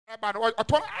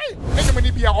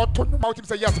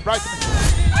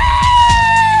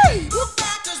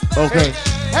Okay.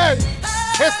 Hey,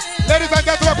 ladies and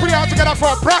gentlemen, put your hands together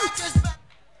for Bright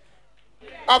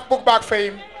of Buk Bak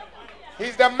fame.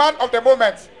 He's the man of the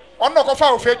moment. On no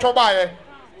kofa of feature by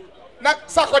na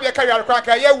sakodi career crack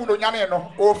a year no nyane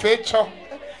no o feature.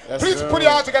 Please put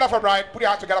your hands together for Bright. Put your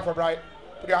hands together for Bright.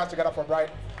 Put your hands together for Bright.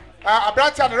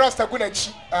 Bright and the Rasta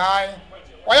Gunechi. Aye.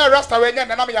 Why are Rasta when you're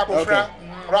Nami Abufra?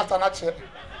 Rasta Nache.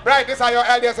 Bright, these are your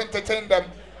elders, entertain them.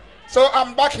 So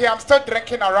I'm back here, I'm still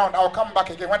drinking around. I'll come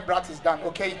back again when Bright is done,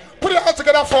 okay? Put your hands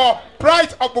together for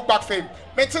Bright of Buk Bak fame.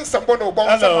 Nsemsem.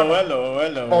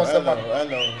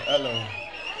 Hello.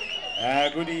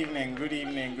 Good evening.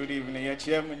 Your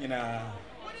chairman, you know.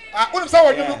 What's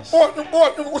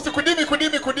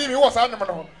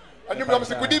animal?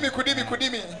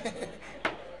 Kudimi.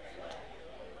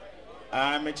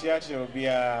 I'm a church, you'll be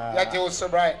so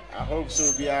bright. I hope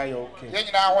so, be okay.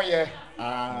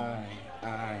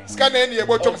 Scan any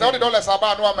about $2,000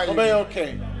 about one.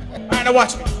 Okay. And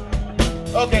watch me.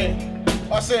 Okay.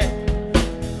 I say.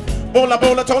 Bola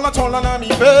tola na mi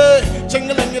be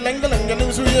chingalingalingalinga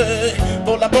nusuye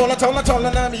bola tola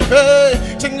na mi be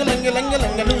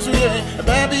chingalingalingalinga nusuye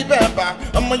baby baba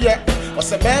I'm a yeah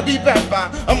what's a baby baba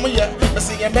I'm a yeah I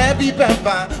say a baby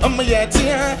baba I'm a yeah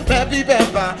tia baby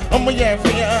baba I'm a yeah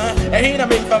fia ain't I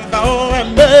mean from fao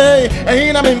and me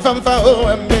ain't I mean from fao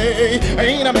and me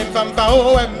ain't I mean from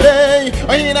fao and me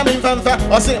ain't I mean from fao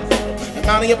I say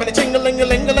Money up in the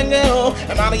chingalingalingalingo,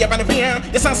 and money up in the fear,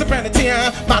 yes, I'm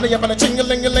sopranitia. Money up in the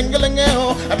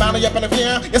chingalingalingalingo, and money up in the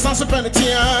fear, yes, I'm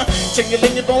sopranitia.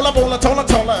 Chingalinga bola tola,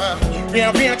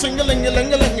 via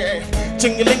chingalingalingalinga,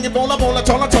 chingalinga bola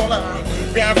tola,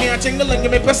 via chingalinga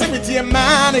me passivity, and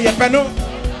money up and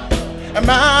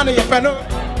money up and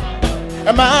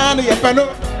money up and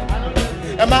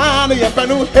money up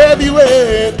and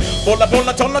heavyweight. Bola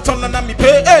tola na mi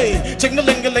pay, hey.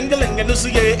 Chingalingalingalinga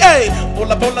nusuye, hey.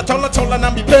 Bola tola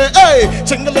na mi pay, hey.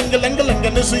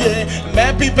 Chingalingalingalinga nusuye.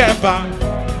 Maybe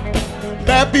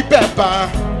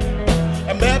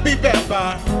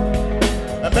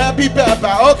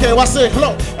bamba, okay, what's it?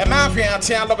 Hello, and my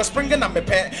fiance, I love a spring and I'm a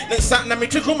pet. Then sat na me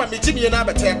trickle my Jimmy and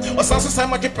Abatet, or some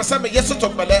much percent yes to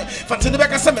talk ballet. Fancy the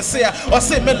back of some say, or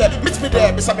say Miller, meet me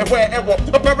there, beside me where ever.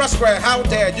 Opera Square, how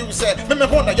dare you say, Mimmy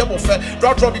Hona, your fat,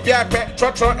 draw, be back,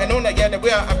 trot, and on again, we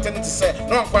are attending to say,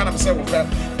 no, I'm quite myself with that.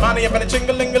 Money up in a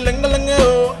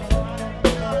chingalingalingalingo.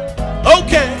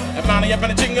 Okay, and money up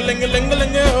in a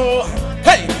chingalingalingalingo.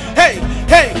 Hey.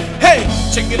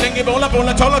 Chingalingy bola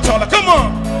tola. Come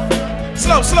on.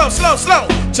 Slow.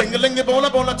 Chingalingy bola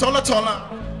tola.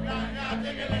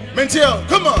 Mentio,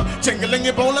 come on.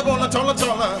 Chingalingy bola tola.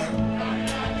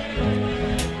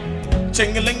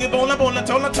 Chingalingy bola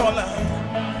tola.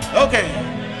 Okay.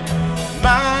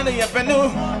 Money up and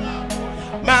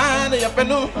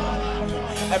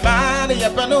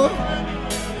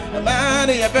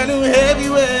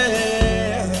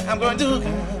heavyweight. I'm going to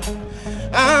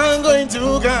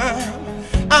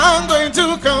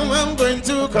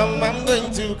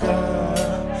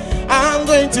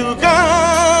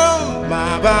come.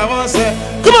 My Bible said,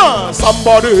 come on,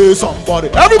 somebody, everybody.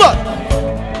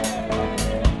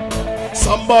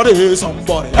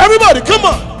 Everybody, come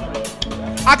on.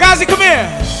 Agazi,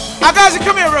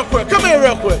 come here real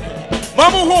quick.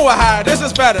 Mama Hua, this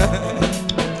is better.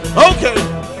 Okay.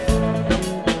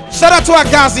 Shout out to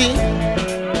Agazi.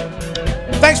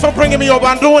 Thanks for bringing me over.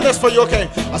 I'm doing this for you, okay?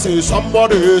 I say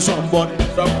somebody from my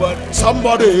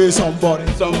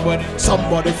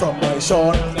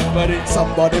shore,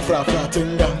 somebody from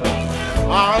Flatinga.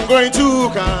 I'm going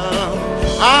to come.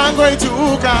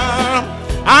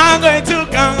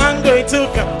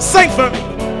 Sing for me.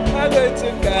 I'm going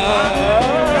to come.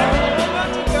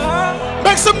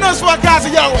 Make some noise for Agazi,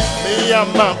 yo. Me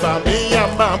and mama. Me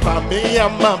and mama.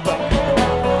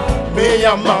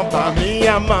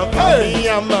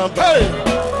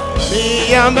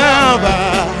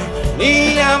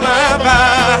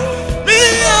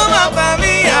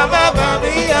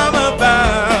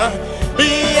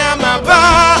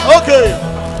 Okay.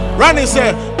 Randy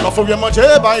said, "Bluff for your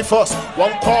money by force.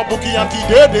 One call bookie and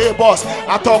the boss.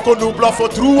 I talk on new bluff for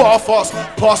through off us.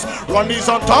 Plus, Ronnie's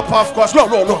on top, of course. No.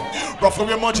 Bluff for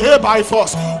your money by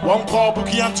force. One call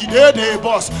bookie and the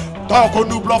boss. Talk on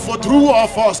new bluff for through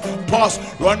off us. Plus,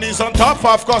 Ronnie's on top,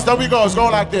 of course. There we go. Let's go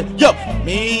like this. Yup.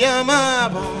 Me and my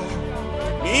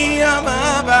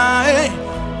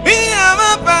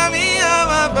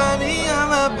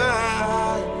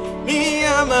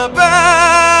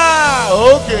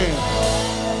Okay.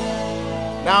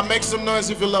 Now make some noise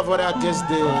if you love what I just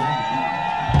did.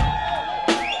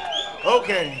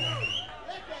 Okay.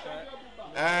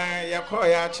 You call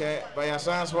your chair, but your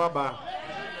son's waba.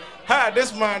 Ha,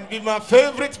 this man be my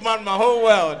favorite man, my whole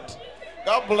world.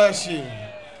 God bless you.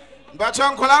 But you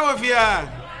uncle out here.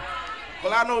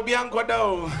 Colano be uncle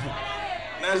though.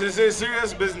 This is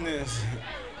serious business.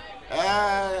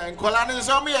 And Colano is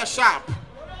on me a shop.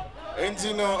 And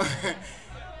you know,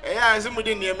 yeah,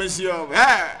 somebody near Monsieur.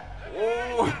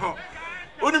 Oh,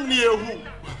 wouldn't near who?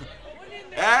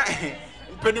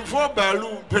 Penny for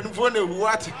Baloo, penny for the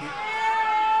what?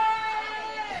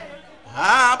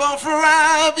 I'm for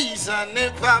Abby's and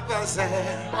the papa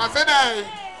said, what's it?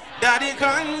 Daddy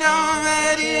come down,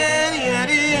 ready.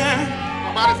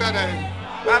 What is it?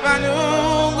 Papa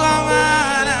no go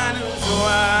man and so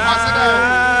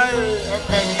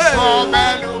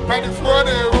penny for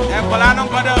the and Polano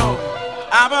Pado.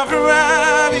 I'm for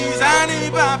Abby's and the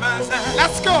papa said,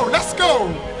 let's go.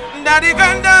 Daddy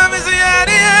come down, is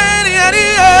yadi.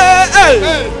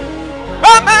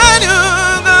 Papa no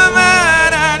go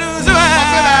man and so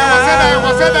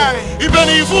what's it? Even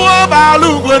if you are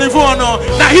Baloo, when you no,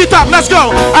 now hit up, let's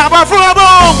go. I'm a from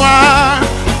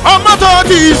I'm a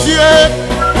tortoise,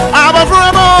 I'm a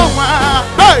from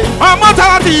hey, I'm a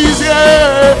tortoise,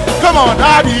 come on,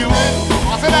 daddy.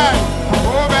 What's it?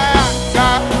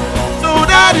 So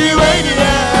daddy, wait,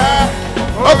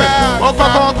 okay,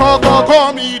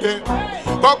 call me there.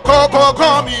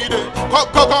 Call me there.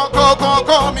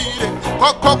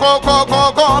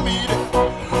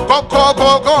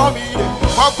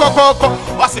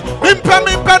 What's it?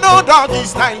 Mimpe no doggy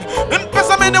style. Mimpe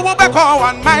some in the back on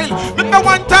 1 mile. Mimpe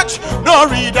one touch, no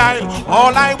redial.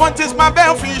 All I want is my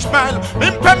bellfish smile.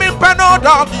 Mimpe no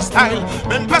doggy style.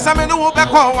 Mimpe some in the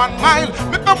back on 1 mile.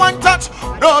 Mimpe one touch,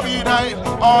 no redial.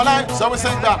 All I so we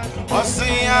sing that. What's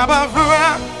the above?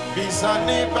 Be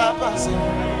Sunday, Papa.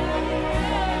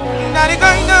 Daddy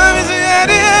going down is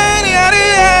yadi.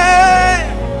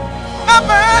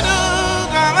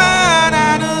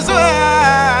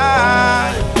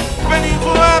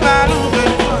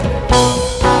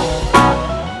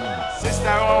 Sister,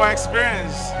 our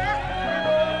experience.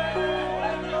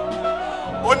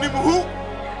 Only who?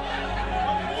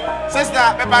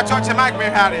 Sister, Peppa Church, Mike, we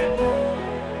had it.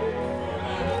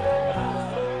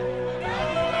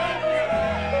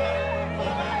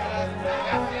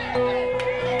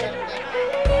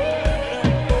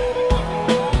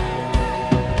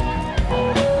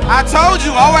 I told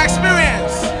you, our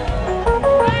experience.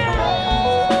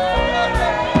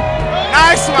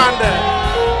 Nice one there.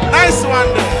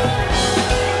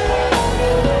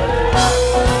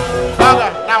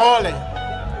 Father, now hold it.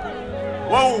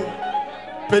 Whoa.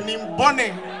 Penimbone.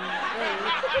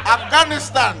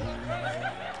 Afghanistan.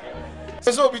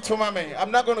 This will be to my man.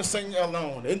 I'm not going to sing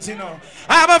alone. And you know,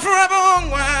 I'm a forever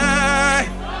one.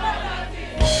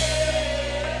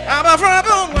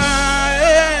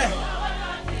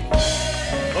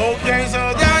 Okay,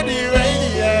 so daddy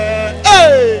radio.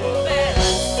 Hey!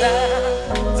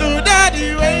 So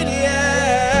daddy radio.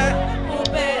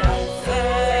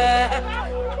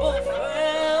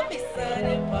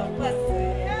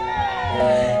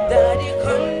 Daddy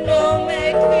come don't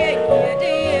make me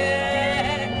ready.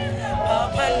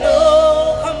 Papa no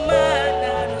command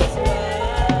us.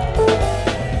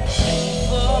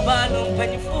 For balloon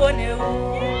penny for new.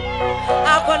 I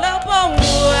call up on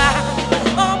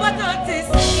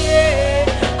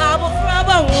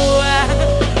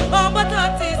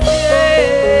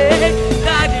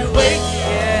Daddy wait,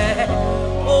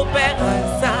 oh back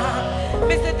answer,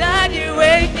 Mr. Daddy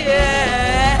wait,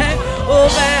 oh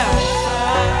back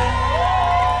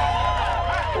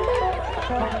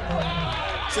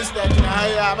answer. Sister,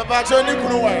 I'm about to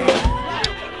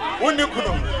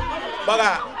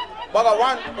Baga,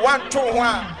 1, 2,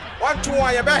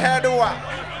 1, you better do what?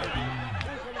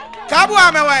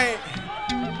 Kabuame way.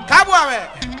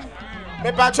 Me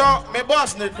patcho, me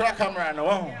boss ne crack camera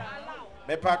no.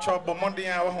 Me patcho bomondi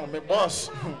ya wo me boss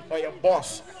or your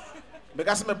boss.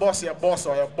 Because me boss your boss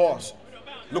or your boss.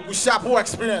 Look sharp who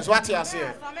experience what you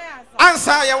say.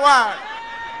 Answer your word.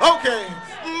 Okay.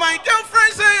 My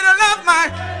girlfriend say I love my.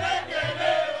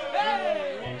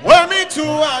 Well me too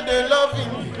and they love you.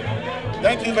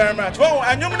 Thank you very much. Oh,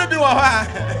 and you're gonna be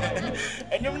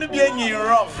and you're gonna be in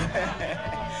rough.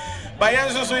 But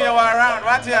you so you are around.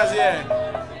 What you say?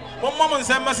 Mom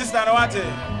and my sister, what?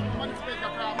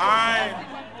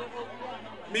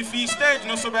 Me fee stage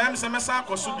no so be am say me sa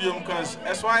kosubium because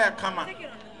that's why I come.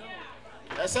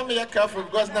 I say me careful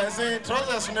because now say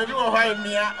trousers no be why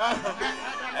me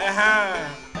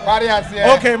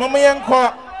okay, mama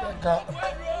yanko.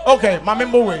 Okay, my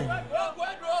member way.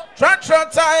 Try.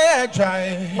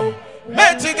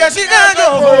 Mexico, she can't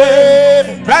go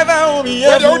away. Drive on me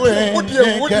everywhere.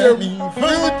 Okay,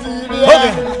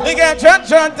 they get church,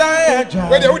 hey.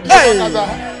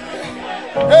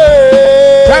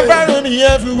 Drive on me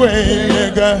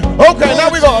everywhere. Okay, now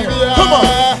we go. Come on.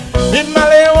 Me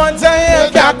male one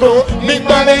time, Jaco. Me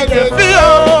male the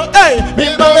feel. Hey, me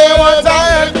male one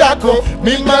time, Jaco.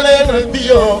 Me male the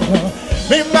feel.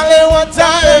 Me male one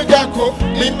time, Jaco.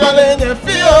 Me male the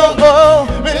feel.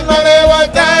 Me male one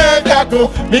time, Jaco.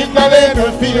 Me male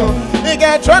the feel. Me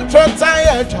get trot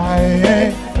time,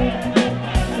 Jai.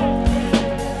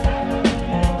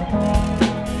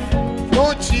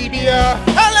 No chibia.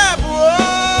 Alabu.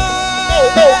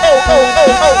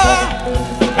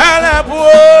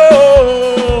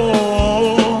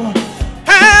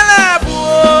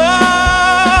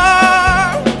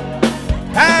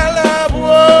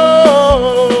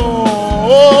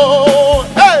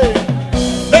 Hey,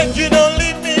 make you don't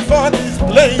leave me for this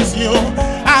place, yo.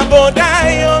 I go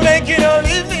die, yo. Make you don't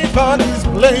leave me for this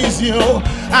place, yo.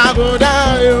 I go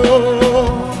die, yo.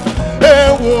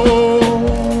 Hey, whoa.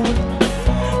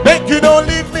 Make you don't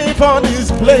leave me for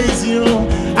this place, yo.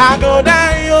 I go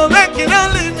die, yo. Make you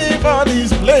don't leave me for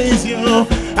this place, yo.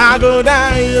 I go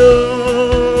die,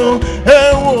 yo.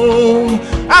 Hey, whoa.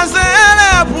 I say,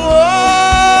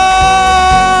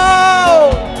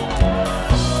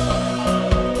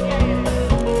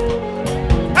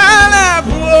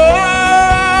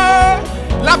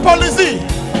 la police.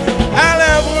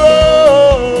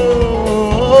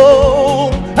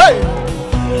 Hey,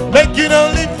 make you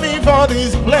don't leave me for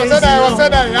this place, yo.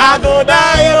 I go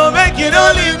die, yo. Make you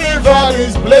don't leave me for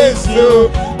this place, yo.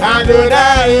 I go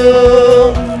die,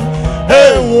 yo.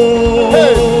 Hey, whoa.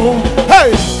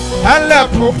 Hey,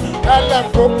 Aleppo,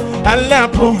 Aleppo,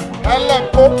 Aleppo,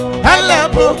 Aleppo,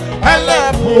 Aleppo,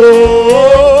 Aleppo.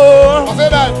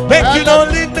 Make you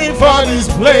don't leave me for this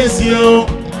place, yo.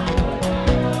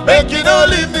 Make you don't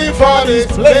leave me for this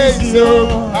place, yo.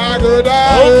 I go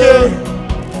die. Okay.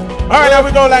 All right, now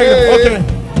we go like this. Okay.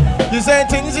 You say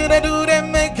things you do that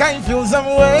make I feel some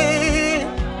way,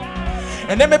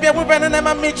 and then maybe I will bend and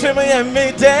I meet you and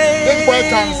me day. This boy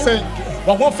can sing.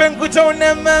 But one thing good on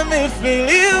them me feel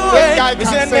you.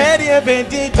 It's an idiot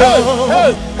bendito.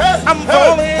 I'm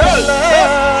falling in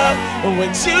love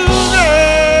with you,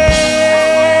 girl.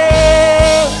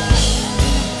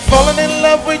 Falling in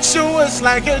love with you is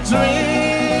like a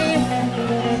dream.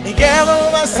 You gave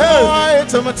all my soul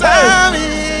to my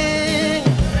timing.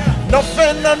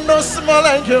 Nothing no small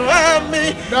like you and me.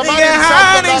 You get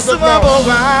hiding small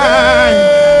over.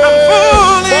 I'm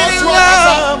falling in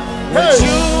love with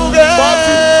you, girl.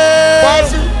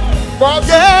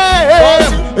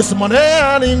 Yeah, it's money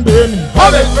and in Benny.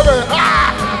 It's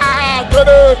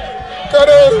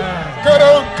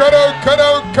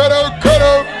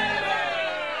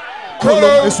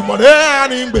money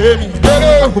and in baby.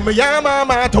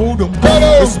 Mama told him.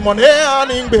 It's money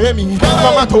and in baby.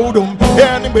 Mama told him.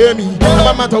 And in baby.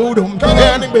 Mama told him.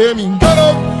 And in baby.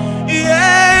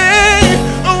 Yeah.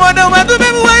 What do I do?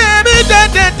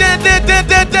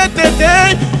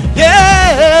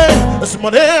 Yeah. It's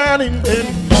money and in baby.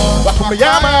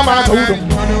 Mama told him.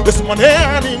 It's money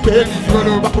and in baby.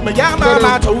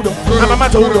 Mama told him. Mama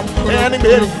told him. And in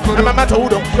baby. Mama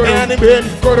told him. And in baby.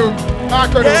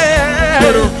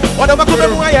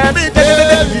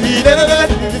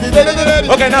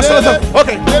 Okay, now so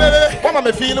okay. Come on,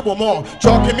 me feel it more.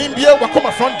 Chalking me beer, what come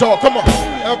my front door? Come on.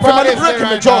 Come on, breaking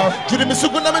my jaw. Judy me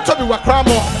sugu na me tobi wa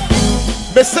cramo.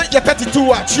 Me say you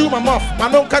 32 at you my mouth. My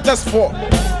no can just fall.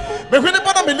 Me really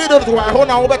bother me little to I hold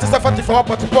now over to 74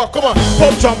 44. Come on,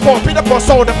 pop jump pop, Peter for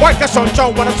soul, the boy cash on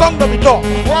John when a song don't be done.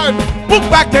 One book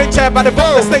back then chair by the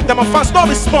book state them a fast no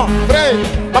be small.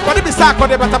 My body be sack on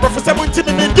the but I prefer 17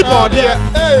 in the body.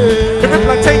 If you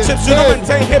plantain chips, you don't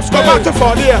maintain hips, come out to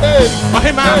 4 there. Oh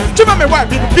hey man, you me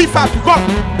wife, B5 you got.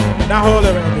 Now hold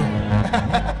it around.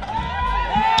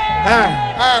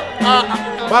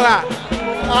 Voila.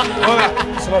 Voila.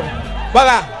 Slow.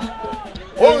 Voila.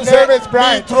 Oh, service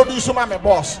Brian. Introduce my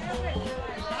boss.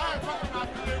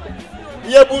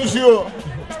 Yeah, bonjour.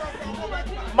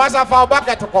 Masa fall back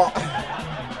at the call.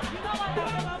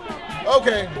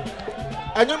 Okay.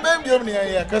 And you may be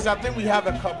here because I think we have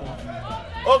a couple.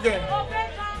 Okay.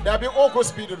 There'll be Oko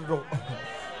speed to the door.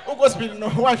 Oko speed, no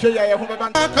one show you. Oh,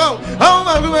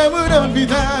 my baby, don't be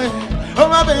tired. Oh,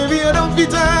 my baby, don't be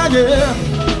tired. Yeah.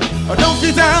 Oh, don't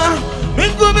be tired.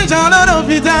 Make me child, don't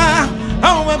be tired.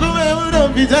 Oh my baby,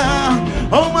 don't be down.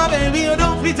 Oh my baby,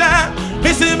 don't be down.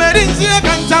 Missy Medicine, I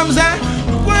can't say.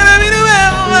 Wanna be the way,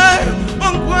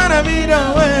 wanna be the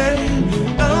way.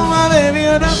 Oh my baby,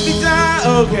 don't be down.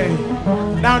 Okay.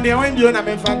 Now they went you and I'm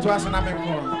in front to us and I'm in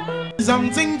front.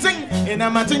 Something ting, and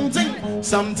I'm a ting ting,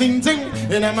 something ting,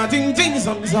 and I'm a ting ting,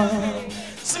 some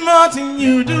smart thing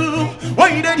you do.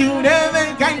 Why did you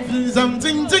never kind feel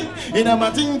something ting, and I'm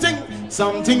a ting ting,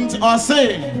 something or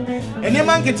say, and your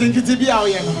man can think it to be out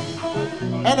here.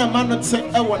 And a man not say,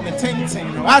 I want the ting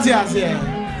ting. As you say,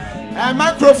 a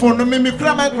microphone, no, me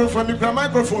cry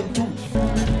microphone too.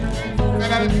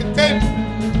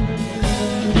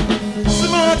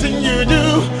 Smart thing you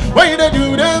do. Why did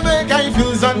you never kind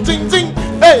feel something ting?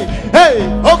 Hey, hey,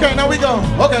 okay, now we go.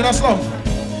 Okay, that's slow.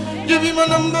 Give me my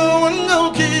number one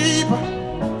goalkeeper.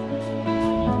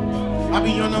 I'll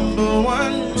be your number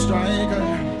one striker.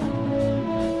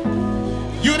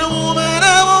 You the woman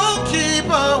I won't keep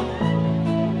up.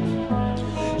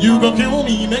 You gon' kill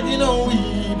me, make you no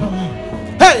weep.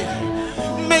 Hey,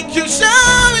 make you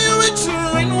shower you with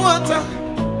rain water.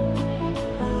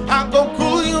 I go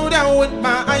cool you down with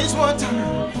my ice water.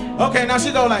 Okay, now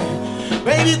she go like,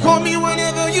 baby, call me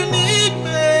whenever you need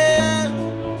me.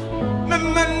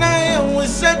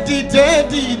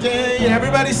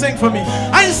 Everybody sing for me.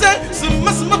 I say,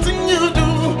 something you do.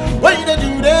 What you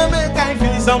do, they make I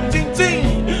feel something.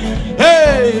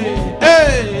 Hey,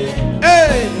 hey,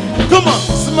 hey. Come on,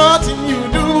 smart thing you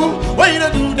do. What you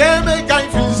do, they make I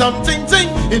feel something.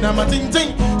 And I'm a ting,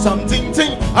 something.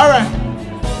 All right.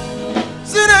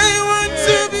 Said I want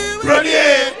to be Brody,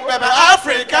 Baba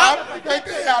Africa.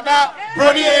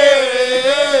 Brody,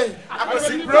 I was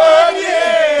in Brody.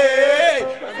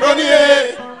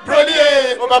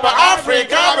 Oh Baba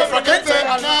Africa, I'm from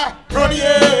Kenya. Brody,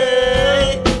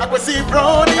 I could see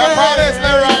Brody. I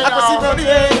could see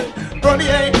Brody.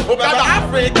 Oh Baba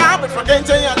Africa, I'm from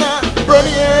Kenya.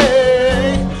 Brody,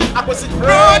 I could see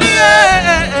Brody.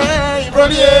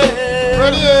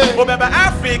 Oh Baba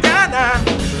Africa,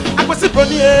 I could see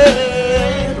Brody.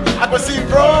 I could see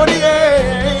Brody.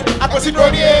 I could see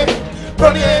Brody.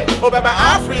 Oh Baba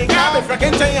Africa, I'm from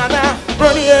Kenya.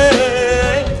 Brody.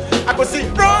 I could see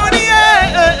Brody,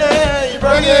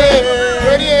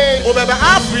 oh baby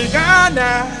Africana.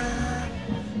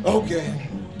 Okay.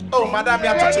 Oh madam,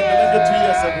 you're touching the little 2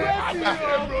 years ago.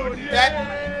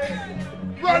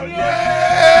 Brody,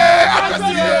 I could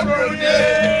see Brody.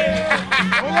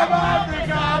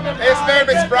 His name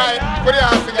is Brian.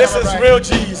 This is real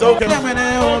cheese. Okay.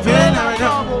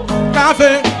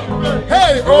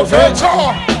 Hey, Ofecho.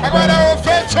 I'm gonna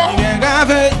Ofecho.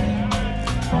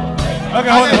 Okay,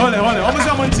 hold on. I'm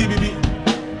gonna on TVB.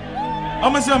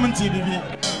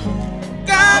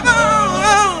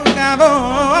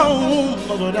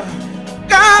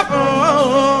 Gabo.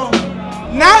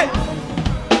 Night.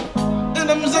 And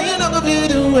I'm saying I'm gonna be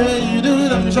the way you do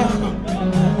them job.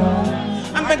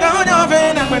 I'm going off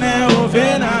and I'm gonna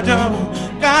open a job.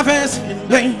 Cafes in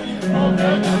pain. I'm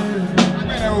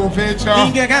gonna Ofecho.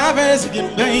 Cafes in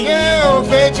pain.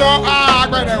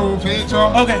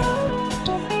 Okay.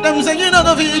 Them say you know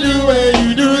the video where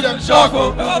you do them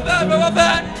choco.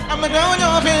 I'm going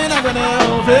off and I'm gonna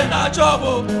open a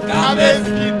trouble. Cafes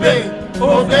in pain.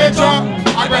 Ofecho.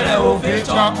 I'm gonna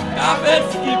Ofecho.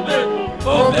 Cafes in pain.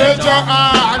 Ofecho.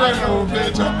 I'm gonna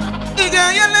Ofecho. Iga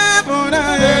yele bona.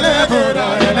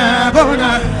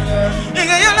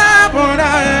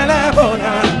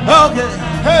 Okay.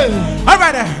 Hey. All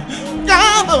right.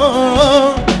 Gabo.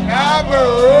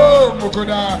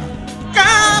 Mukuda.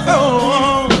 Gabo.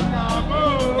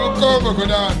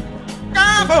 Mukuda.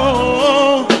 Gabo.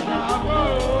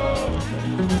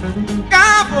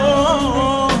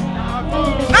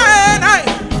 Night.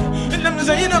 And them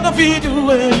say you know the feed you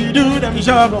where you do them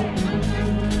job.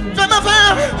 Fema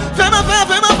fair.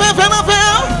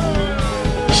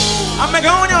 I'm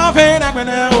going off and I'm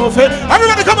gonna open.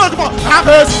 Everybody come on.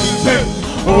 Cafes in pain.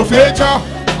 Ofecho.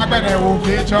 I'm gonna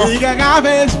Ofecho. Iga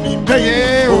cafes in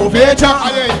pain. Ofecho.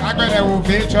 I'm gonna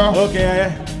Ofecho.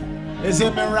 Okay. It's a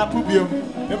merapubio.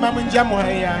 The mamma jamo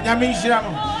here. Yamin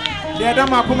Shamo. The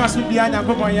Adama Kuma Subiana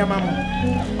Kuma Yamamu.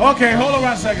 Okay, hold on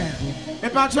 1 second.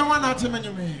 If I try one out to me,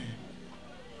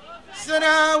 said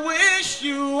I wish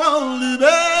you all the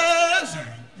best.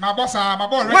 My boss, my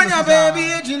boy. When your baby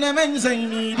is in the men's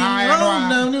saying,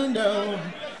 no.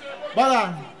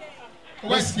 But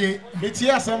West ye. It's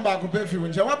here some back of perfume.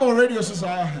 What about radio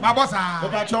society? My boss,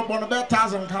 if I chop on about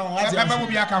 1,000 pounds, I will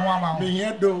be a Kawama. Me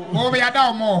here do. Oh, we are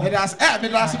down more. That's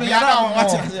me down.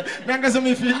 Members of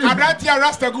me feel. I'm not here,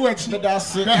 Rasta Guach.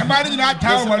 That's it. I'm not in that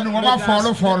town when you want to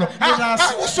follow.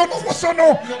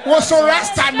 What's so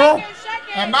Rasta no?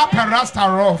 I'm not Rasta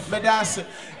off. But that's it.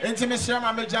 Intimacy,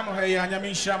 I'm a jam here, and I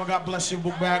mean, Shama, God bless you,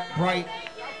 Buk Bak, bright.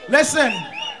 Listen,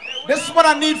 this is what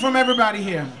I need from everybody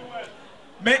here.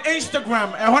 My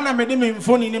Instagram, I want to make them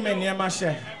phone in my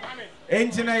chef.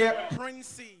 Internet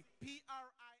Prince.